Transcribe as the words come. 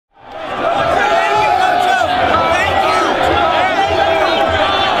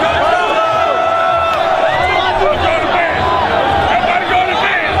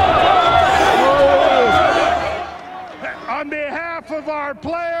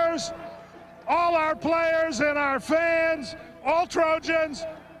players, all our players and our fans, all Trojans,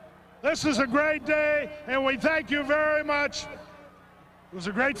 this is a great day, and we thank you very much. It was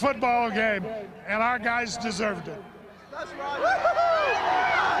a great football game, and our guys deserved it. Super.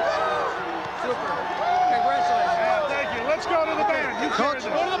 Congratulations. Yeah, thank you. Let's go to the band. You Coach, go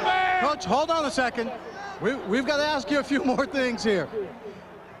to the band. Coach, hold on a second. We've got to ask you a few more things here.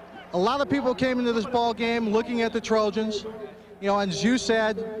 A lot of people came into this ball game looking at the Trojans. You know, and as you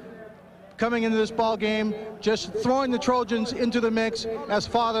said, coming into this ball game, just throwing the Trojans into the mix as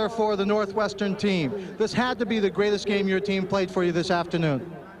father for the Northwestern team. This had to be the greatest game your team played for you this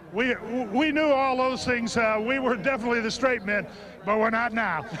afternoon. We knew all those things. We were definitely the straight men, but we're not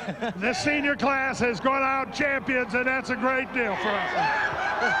now. This senior class has gone out champions, and that's a great deal for us.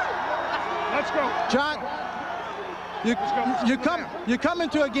 Let's go. John, you come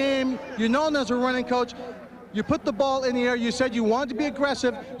into a game, you're known as a running coach. You put the ball in the air. You said you wanted to be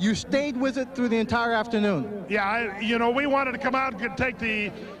aggressive. You stayed with it through the entire afternoon. Yeah, you know, we wanted to come out and take the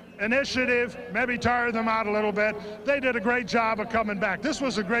initiative, maybe tire them out a little bit. They did a great job of coming back. This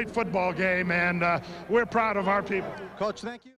was a great football game, and we're proud of our people. Coach, thank you.